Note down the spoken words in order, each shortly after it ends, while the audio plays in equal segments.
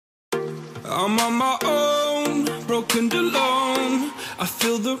I'm on my own, broken and alone. I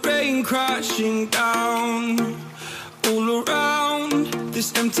feel the rain crashing down all around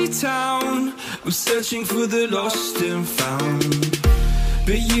this empty town. I'm searching for the lost and found,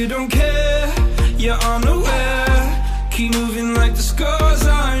 but you don't care, you're unaware. Keep moving like the scars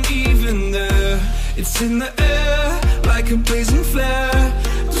aren't even there. It's in the air like a blazing flare.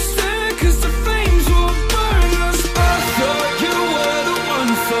 Just stare 'cause the flames will burn us. I thought you were the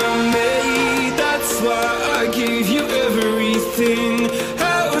one for me. That's why I gave you everything.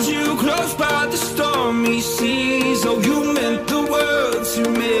 Held you close by the stormy seas. Oh, you meant the world to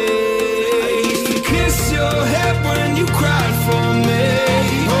me. I used to kiss your head when you cried for me.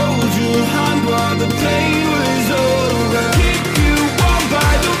 Hold your hand while the pain was over. Keep you warm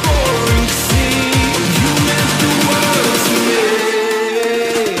by the roaring sea. You meant the world to me.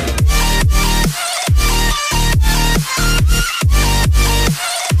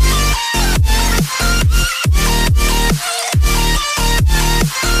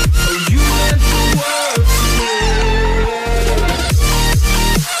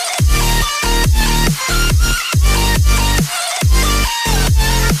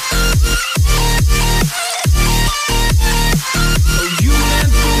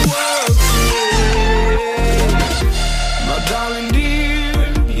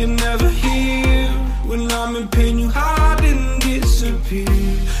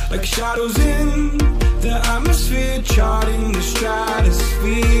 Like shadows in the atmosphere, charting the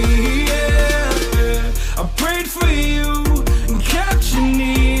stratosphere. Yeah. I prayed for you and kept you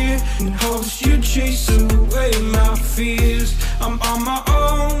near in hopes you'd chase away my fears. I'm on my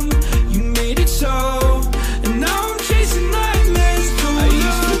own, you made it so, and now I'm chasing nightmares too. I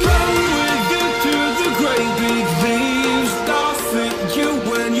used to run with you through the great big leaves, laugh at you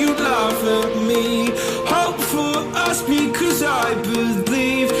when you laugh at me. Hope for us because I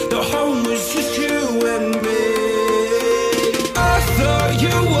believe the home was just you and me. I thought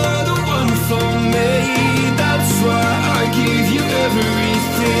you were the one for me. That's why I gave you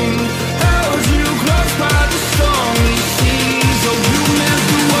everything. Held you close by the stormy seas. Oh, you meant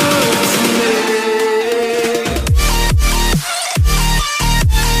the world to me.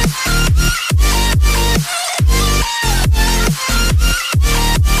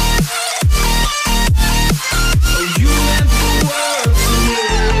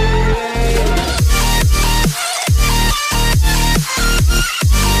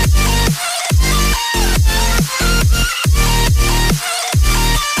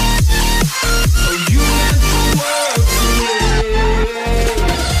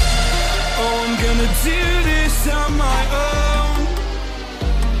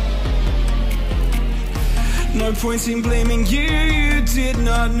 Points in blaming you, you did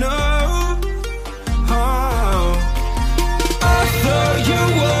not know. Oh. I thought you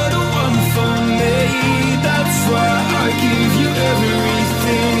were the one for me. That's why I gave you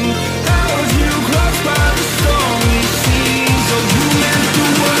everything.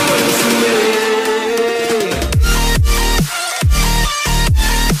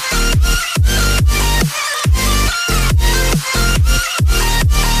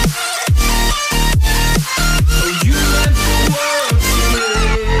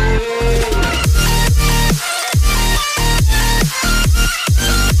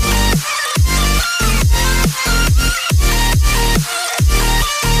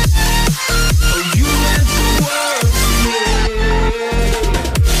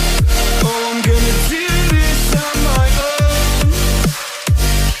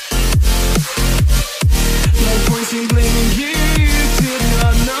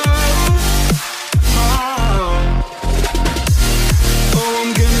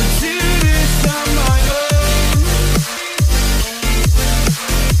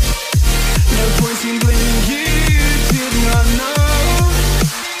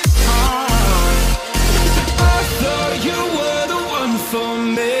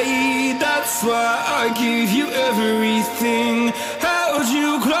 Held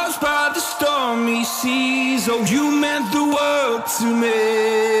you close by the stormy seas. Oh, you meant the world to me.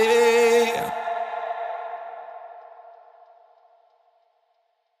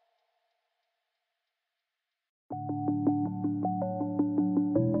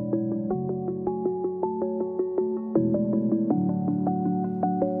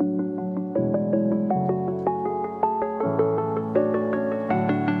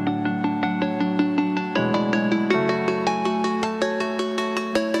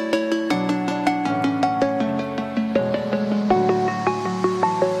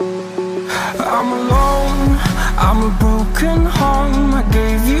 I'm a broken home. I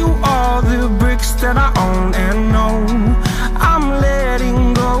gave you all the bricks that I own and know. I'm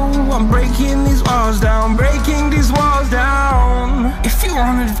letting go, I'm breaking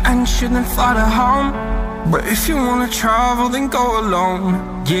should then fly to home. But if you wanna travel, then go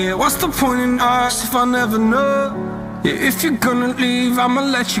alone. Yeah, what's the point in us if I never know? Yeah, if you're gonna leave, I'ma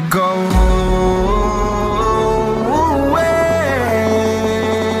let you go.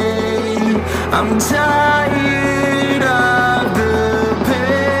 I'm tired of the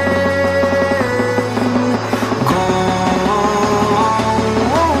pain. Go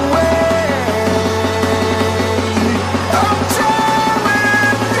away. I'm tired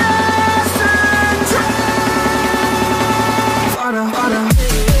of yesterday. Flutter, flutter.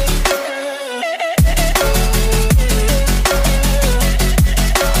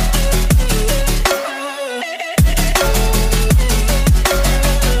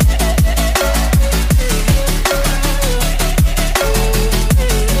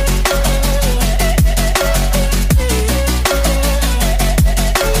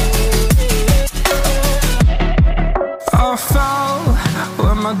 I fell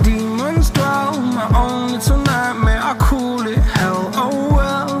where my demons dwell. My own little nightmare, I call it hell. Oh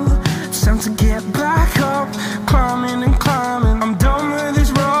well, it's time to get back up. Climbing and climbing, I'm done with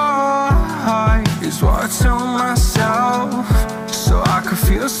this ride, is what I tell myself, so I could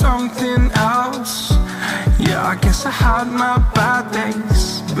feel something else. Yeah, I guess I had my bad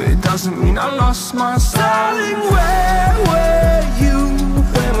days, but it doesn't mean I lost my style. Darling, where were you